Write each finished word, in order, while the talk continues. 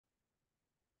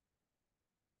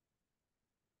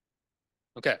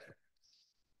Okay.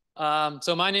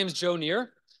 So my name is Joe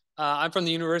Neer. I'm from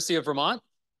the University of Vermont,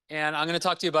 and I'm going to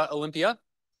talk to you about Olympia.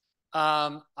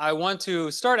 I want to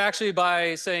start actually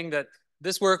by saying that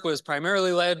this work was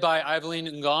primarily led by Evelyn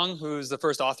Ngong, who's the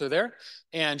first author there,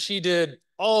 and she did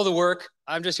all the work.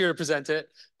 I'm just here to present it.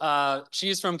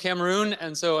 She's from Cameroon,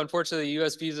 and so unfortunately, the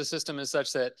U.S. visa system is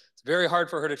such that it's very hard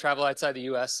for her to travel outside the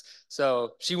U.S.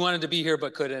 So she wanted to be here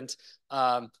but couldn't.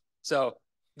 So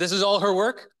this is all her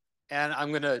work, and I'm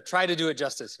going to try to do it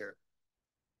justice here.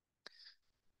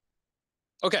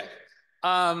 Okay.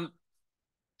 It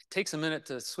takes a minute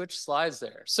to switch slides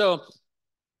there. So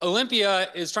Olympia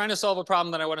is trying to solve a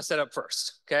problem that I want to set up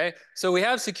first. Okay. So we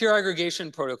have secure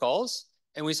aggregation protocols,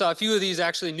 and we saw a few of these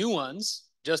actually new ones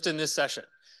just in this session.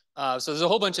 So there's a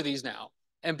whole bunch of these now.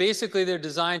 And basically, they're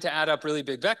designed to add up really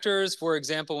big vectors, for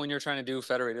example, when you're trying to do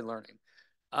federated learning.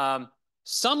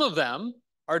 Some of them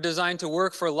are designed to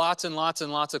work for lots and lots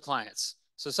and lots of clients.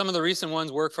 So some of the recent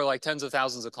ones work for like tens of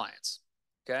thousands of clients.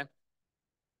 Okay.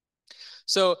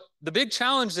 So the big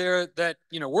challenge there that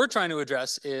we're trying to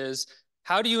address is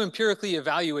how do you empirically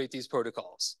evaluate these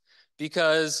protocols?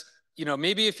 Because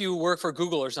maybe if you work for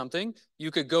Google or something,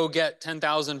 you could go get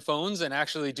 10,000 phones and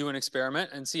actually do an experiment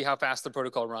and see how fast the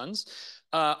protocol runs.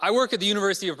 I work at the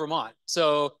University of Vermont,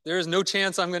 so there's no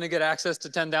chance I'm going to get access to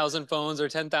 10,000 phones or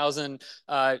 10,000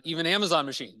 even Amazon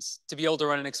machines to be able to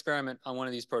run an experiment on one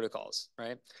of these protocols,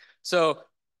 right? So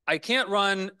I can't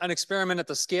run an experiment at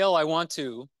the scale I want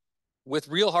to with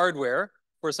real hardware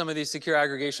for some of these secure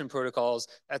aggregation protocols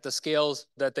at the scales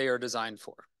that they are designed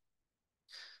for.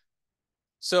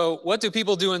 So what do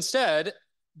people do instead?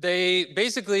 They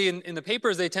basically, in the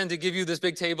papers, they tend to give you this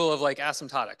big table of like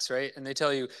asymptotics, right? And they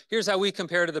tell you, here's how we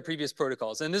compare to the previous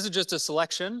protocols. And this is just a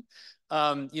selection.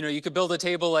 You could build a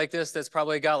table like this that's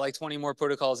probably got like 20 more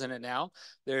protocols in it now.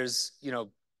 There's,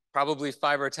 probably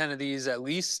 5 or 10 of these at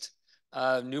least,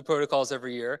 new protocols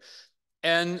every year.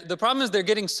 And the problem is they're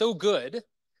getting so good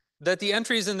that the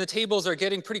entries in the tables are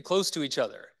getting pretty close to each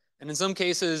other. And in some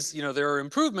cases, there are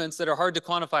improvements that are hard to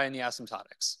quantify in the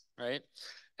asymptotics, right?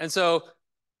 And so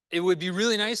it would be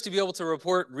really nice to be able to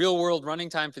report real world running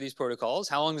time for these protocols.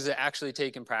 How long does it actually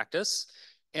take in practice?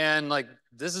 And like,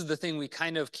 this is the thing we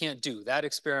kind of can't do. That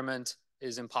experiment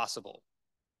is impossible.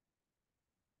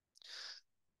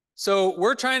 So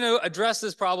we're trying to address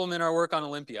this problem in our work on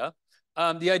Olympia.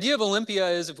 The idea of Olympia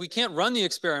is if we can't run the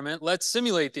experiment, let's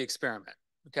simulate the experiment.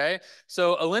 Okay,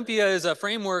 so Olympia is a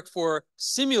framework for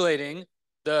simulating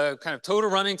the kind of total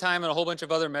running time and a whole bunch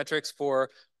of other metrics for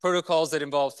protocols that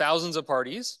involve thousands of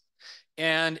parties.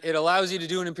 And it allows you to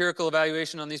do an empirical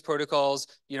evaluation on these protocols,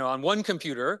 on one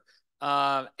computer,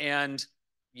 and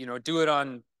do it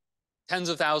on tens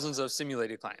of thousands of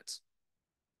simulated clients.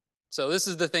 So this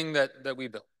is the thing that we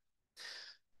built.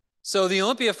 So the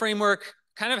Olympia framework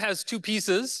kind of has two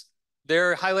pieces.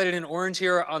 They're highlighted in orange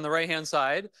here on the right-hand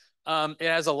side. It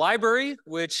has a library,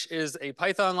 which is a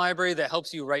Python library that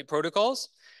helps you write protocols.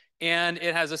 And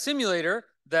it has a simulator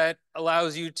that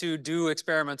allows you to do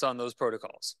experiments on those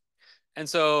protocols. And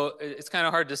so it's kind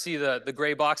of hard to see the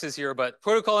gray boxes here, but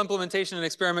protocol implementation and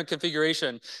experiment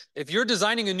configuration. If you're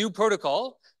designing a new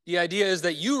protocol, the idea is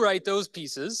that you write those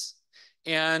pieces,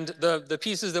 and the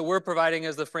pieces that we're providing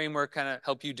as the framework kind of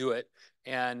help you do it.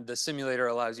 And the simulator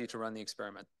allows you to run the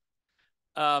experiment.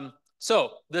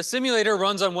 So the simulator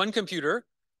runs on one computer.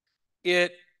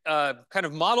 It kind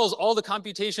of models all the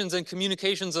computations and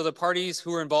communications of the parties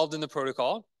who are involved in the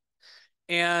protocol.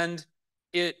 And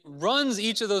it runs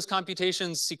each of those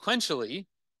computations sequentially.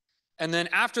 And then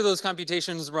after those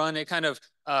computations run, it kind of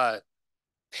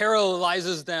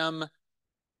parallelizes them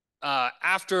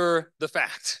after the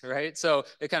fact, right? So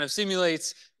it kind of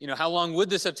simulates, how long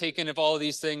would this have taken if all of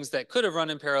these things that could have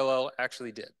run in parallel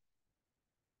actually did.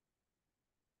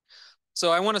 So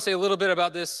I want to say a little bit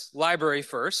about this library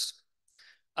first.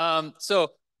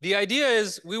 So the idea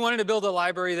is we wanted to build a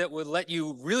library that would let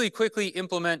you really quickly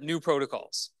implement new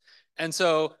protocols. And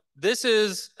so this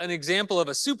is an example of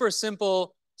a super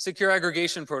simple secure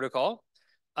aggregation protocol.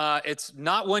 It's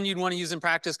not one you'd want to use in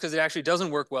practice because it actually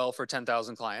doesn't work well for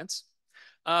 10,000 clients.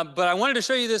 But I wanted to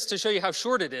show you this to show you how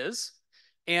short it is,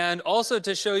 and also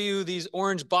to show you these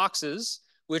orange boxes,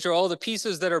 which are all the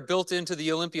pieces that are built into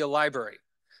the Olympia library.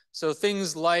 So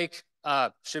things like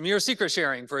Shamir secret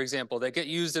sharing, for example, that get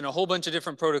used in a whole bunch of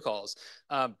different protocols.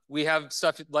 We have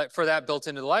stuff for that built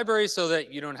into the library so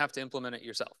that you don't have to implement it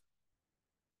yourself.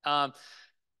 Let's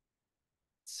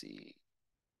see.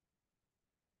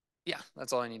 Yeah,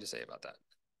 that's all I need to say about that.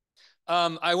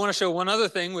 I want to show one other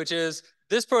thing, which is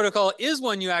this protocol is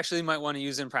one you actually might want to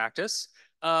use in practice.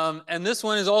 And this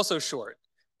one is also short.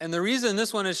 And the reason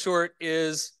this one is short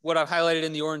is what I've highlighted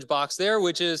in the orange box there,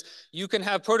 which is you can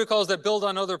have protocols that build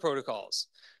on other protocols.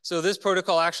 So this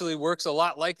protocol actually works a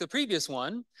lot like the previous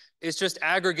one. It's just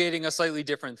aggregating a slightly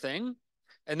different thing.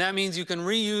 And that means you can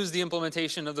reuse the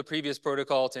implementation of the previous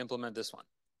protocol to implement this one.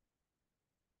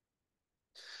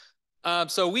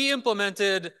 So we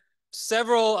implemented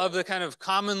several of the kind of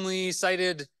commonly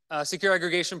cited secure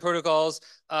aggregation protocols.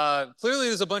 Clearly,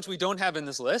 there's a bunch we don't have in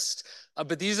this list,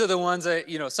 but these are the ones that,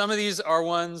 some of these are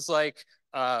ones like,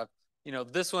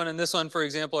 this one and this one, for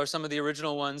example, are some of the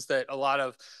original ones that a lot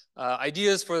of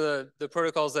ideas for the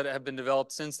protocols that have been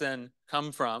developed since then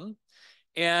come from.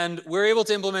 And we're able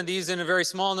to implement these in a very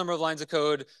small number of lines of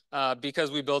code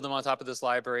because we build them on top of this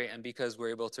library and because we're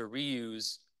able to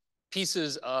reuse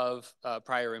pieces of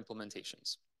prior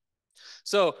implementations.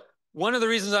 So one of the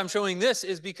reasons I'm showing this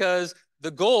is because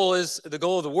the goal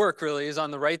of the work really is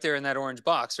on the right there in that orange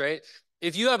box, right?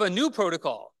 If you have a new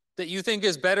protocol that you think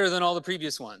is better than all the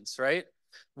previous ones, right?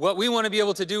 What we want to be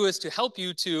able to do is to help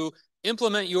you to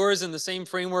implement yours in the same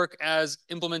framework as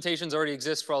implementations already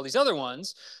exist for all these other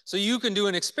ones. So you can do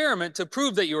an experiment to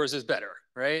prove that yours is better,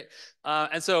 right?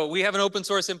 And so we have an open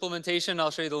source implementation.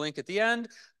 I'll show you the link at the end.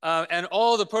 And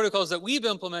all the protocols that we've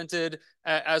implemented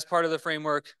as part of the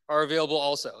framework are available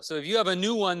also. So if you have a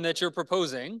new one that you're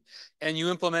proposing and you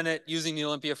implement it using the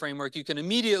OLYMPIA framework, you can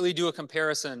immediately do a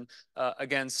comparison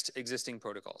against existing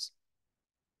protocols.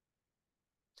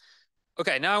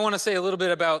 Okay, now I want to say a little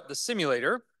bit about the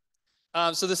simulator.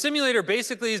 So the simulator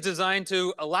basically is designed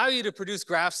to allow you to produce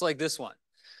graphs like this one.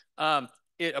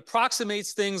 It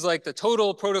approximates things like the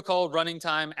total protocol running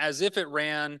time as if it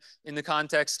ran in the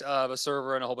context of a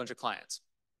server and a whole bunch of clients.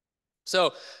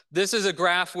 So this is a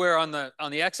graph where on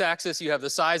the x-axis you have the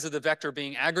size of the vector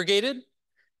being aggregated,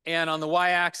 and on the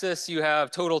y-axis you have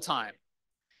total time.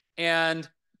 And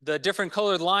the different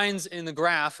colored lines in the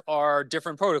graph are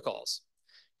different protocols.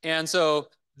 And so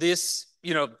this,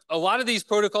 a lot of these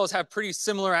protocols have pretty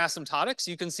similar asymptotics.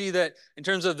 You can see that in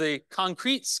terms of the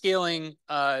concrete scaling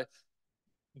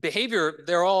behavior,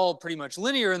 they're all pretty much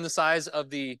linear in the size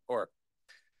of or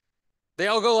they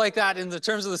all go like that in the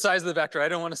terms of the size of the vector. I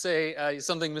don't want to say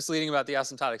something misleading about the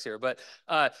asymptotics here, but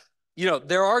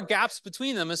there are gaps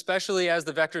between them, especially as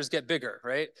the vectors get bigger,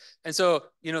 right? And so,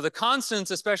 the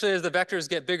constants, especially as the vectors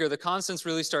get bigger, the constants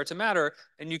really start to matter,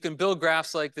 and you can build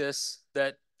graphs like this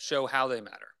that show how they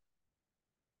matter.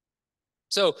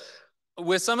 So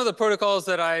with some of the protocols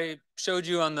that I showed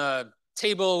you on the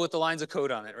table with the lines of code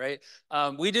on it, right?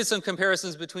 We did some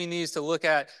comparisons between these to look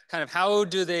at kind of how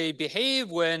do they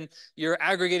behave when you're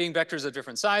aggregating vectors of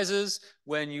different sizes,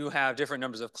 when you have different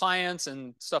numbers of clients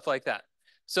and stuff like that.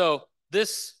 So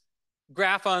this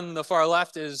graph on the far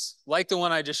left is like the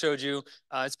one I just showed you.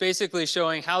 It's basically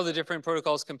showing how the different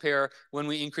protocols compare when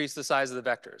we increase the size of the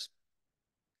vectors.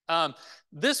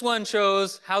 This one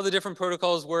shows how the different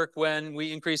protocols work when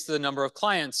we increase the number of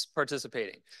clients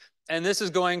participating. And this is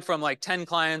going from like 10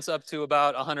 clients up to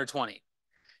about 120.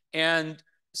 And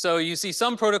so you see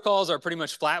some protocols are pretty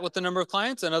much flat with the number of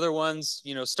clients, and other ones,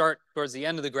 start towards the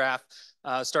end of the graph,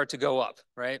 start to go up,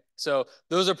 right? So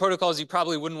those are protocols you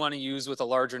probably wouldn't want to use with a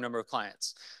larger number of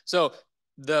clients. So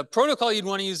the protocol you'd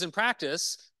want to use in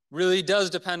practice really does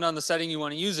depend on the setting you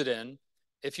want to use it in.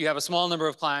 If you have a small number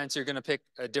of clients, you're going to pick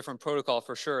a different protocol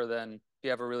for sure than if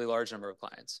you have a really large number of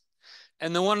clients.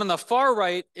 And the one on the far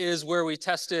right is where we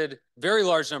tested very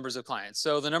large numbers of clients.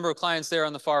 So the number of clients there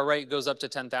on the far right goes up to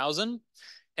 10,000.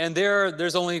 And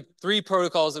there's only 3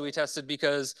 protocols that we tested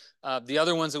because the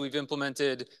other ones that we've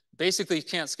implemented basically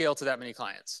can't scale to that many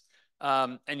clients.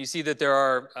 And you see that there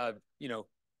are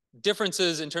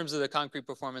differences in terms of the concrete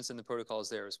performance in the protocols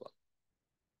there as well.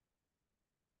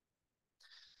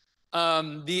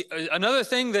 Another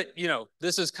thing that,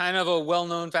 this is kind of a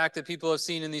well-known fact that people have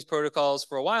seen in these protocols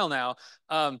for a while now.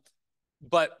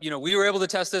 But, we were able to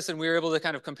test this and we were able to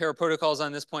kind of compare protocols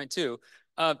on this point too.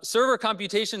 Server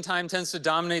computation time tends to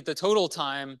dominate the total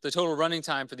time, the total running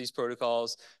time for these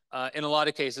protocols in a lot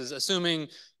of cases, assuming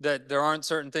that there aren't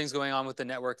certain things going on with the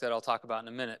network that I'll talk about in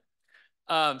a minute.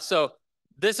 So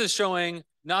this is showing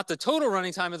not the total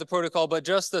running time of the protocol, but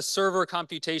just the server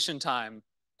computation time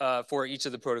for each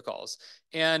of the protocols.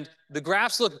 And the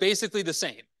graphs look basically the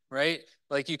same, right?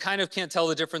 Like you kind of can't tell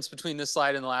the difference between this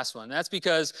slide and the last one. That's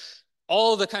because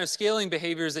all the kind of scaling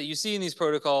behaviors that you see in these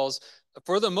protocols,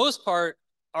 for the most part,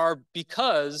 are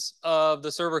because of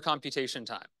the server computation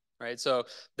time, right? So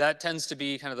that tends to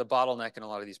be kind of the bottleneck in a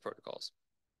lot of these protocols.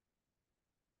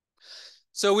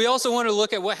 So we also want to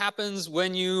look at what happens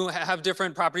when you have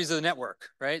different properties of the network,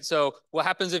 right? So what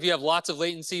happens if you have lots of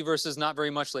latency versus not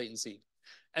very much latency?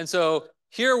 And so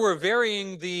Here we're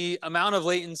varying the amount of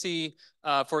latency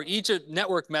for each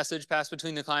network message passed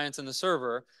between the clients and the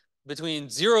server between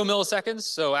 0 milliseconds,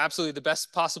 so absolutely the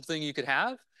best possible thing you could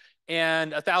have,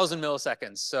 and 1,000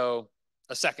 milliseconds, so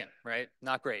a second, right?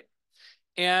 Not great.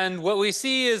 And what we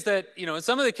see is that, in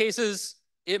some of the cases,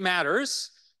 it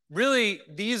matters. Really,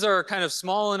 these are kind of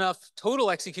small enough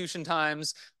total execution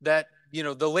times that,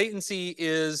 the latency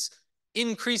is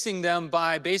increasing them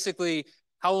by basically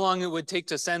how long it would take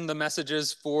to send the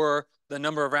messages for the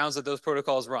number of rounds that those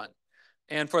protocols run.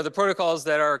 And for the protocols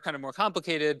that are kind of more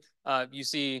complicated, you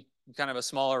see kind of a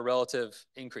smaller relative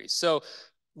increase. So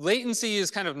latency is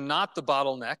kind of not the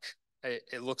bottleneck,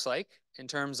 it looks like, in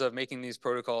terms of making these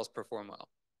protocols perform well.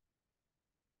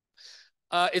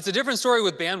 It's a different story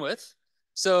with bandwidth.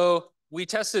 So we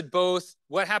tested both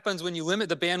what happens when you limit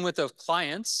the bandwidth of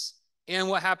clients and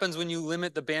what happens when you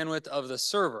limit the bandwidth of the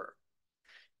server.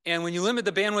 And when you limit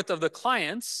the bandwidth of the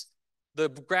clients, the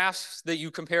graphs that you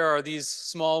compare are these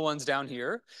small ones down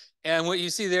here. And what you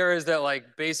see there is that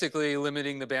basically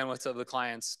limiting the bandwidth of the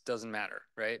clients doesn't matter,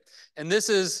 right? And this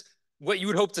is what you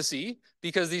would hope to see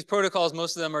because these protocols,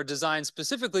 most of them are designed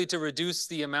specifically to reduce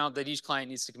the amount that each client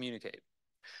needs to communicate.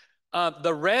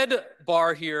 The red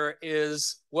bar here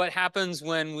is what happens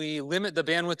when we limit the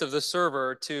bandwidth of the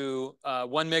server to 1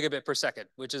 megabit per second,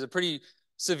 which is a pretty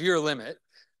severe limit.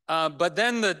 But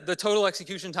then the total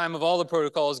execution time of all the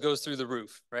protocols goes through the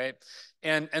roof, right?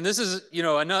 And this is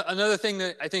another thing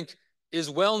that I think is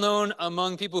well known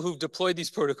among people who've deployed these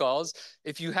protocols.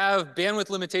 If you have bandwidth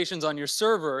limitations on your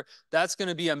server, that's going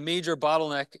to be a major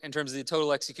bottleneck in terms of the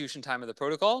total execution time of the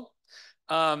protocol.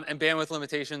 And bandwidth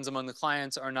limitations among the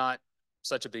clients are not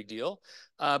such a big deal.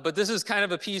 But this is kind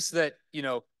of a piece that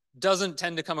doesn't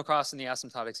tend to come across in the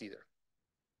asymptotics either.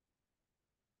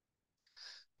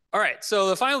 All right, so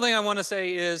the final thing I want to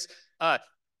say is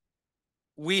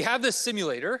we have this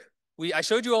simulator. I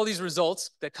showed you all these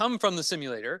results that come from the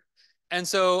simulator. And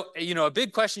so, a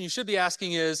big question you should be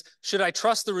asking is, should I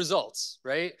trust the results,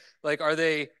 right? Are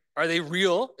they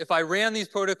real? If I ran these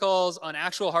protocols on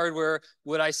actual hardware,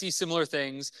 would I see similar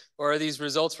things? Or are these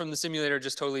results from the simulator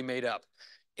just totally made up?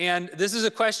 And this is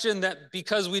a question that,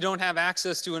 because we don't have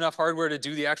access to enough hardware to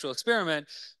do the actual experiment,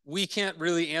 we can't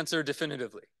really answer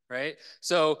definitively, right?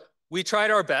 So we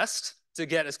tried our best to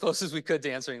get as close as we could to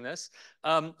answering this.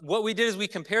 What we did is we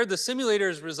compared the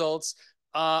simulator's results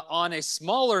on a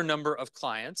smaller number of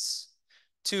clients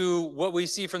to what we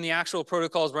see from the actual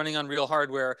protocols running on real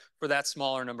hardware for that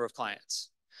smaller number of clients.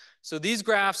 So these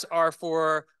graphs are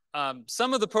for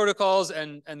some of the protocols,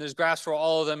 and there's graphs for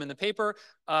all of them in the paper,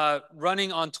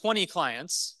 running on 20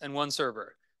 clients and one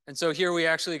server. And so here we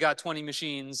actually got 20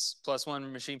 machines plus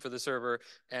one machine for the server,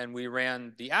 and we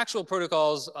ran the actual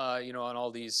protocols on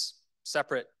all these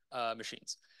separate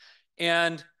machines.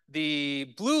 And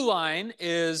the blue line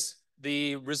is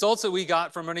the results that we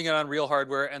got from running it on real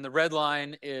hardware, and the red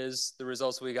line is the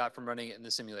results we got from running it in the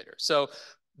simulator. So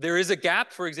there is a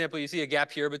gap. For example, you see a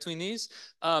gap here between these.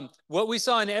 What we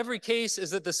saw in every case is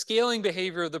that the scaling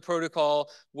behavior of the protocol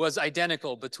was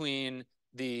identical between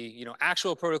the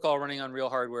actual protocol running on real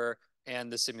hardware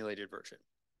and the simulated version.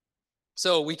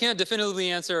 So we can't definitively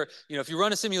answer, if you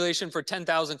run a simulation for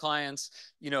 10,000 clients,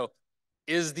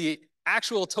 is the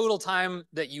actual total time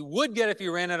that you would get if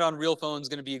you ran it on real phones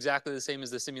going to be exactly the same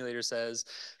as the simulator says?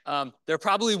 There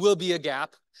probably will be a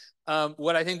gap.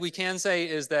 What I think we can say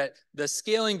is that the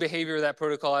scaling behavior of that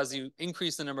protocol, as you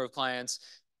increase the number of clients,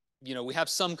 we have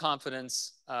some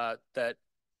confidence that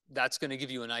that's going to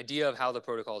give you an idea of how the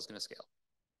protocol is going to scale.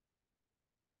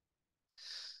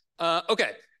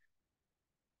 Okay.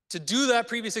 To do that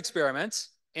previous experiment,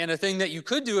 and a thing that you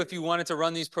could do if you wanted to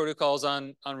run these protocols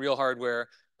on real hardware,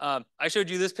 I showed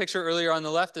you this picture earlier on the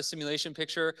left, the simulation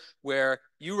picture, where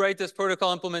you write this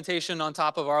protocol implementation on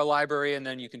top of our library, and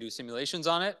then you can do simulations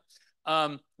on it.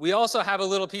 We also have a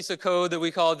little piece of code that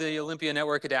we call the OLYMPIA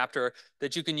network adapter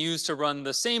that you can use to run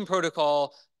the same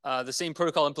protocol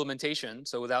implementation,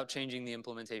 so without changing the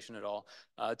implementation at all,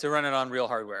 to run it on real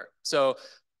hardware. So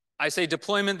I say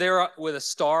deployment there with a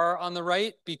star on the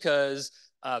right because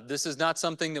this is not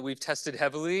something that we've tested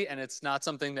heavily, and it's not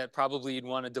something that probably you'd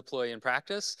want to deploy in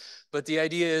practice. But the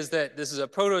idea is that this is a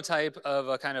prototype of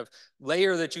a kind of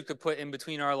layer that you could put in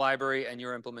between our library and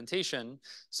your implementation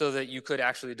so that you could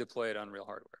actually deploy it on real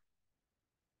hardware.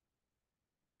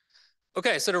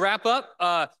 Okay, so to wrap up,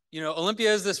 OLYMPIA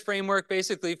is this framework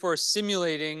basically for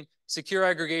simulating secure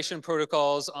aggregation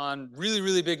protocols on really,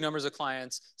 really big numbers of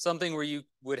clients, something where you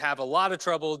would have a lot of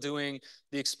trouble doing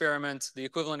the experiment, the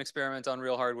equivalent experiment on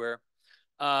real hardware.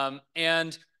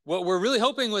 And what we're really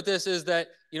hoping with this is that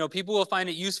people will find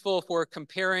it useful for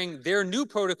comparing their new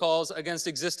protocols against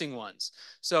existing ones.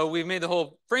 So we've made the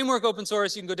whole framework open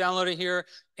source. You can go download it here,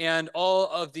 and all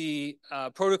of the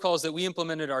protocols that we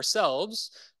implemented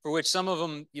ourselves, for which some of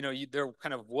them, there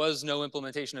kind of was no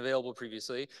implementation available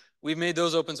previously. We've made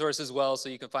those open source as well, so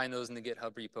you can find those in the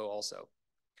GitHub repo also.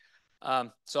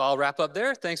 So I'll wrap up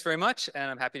there. Thanks very much,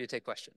 and I'm happy to take questions.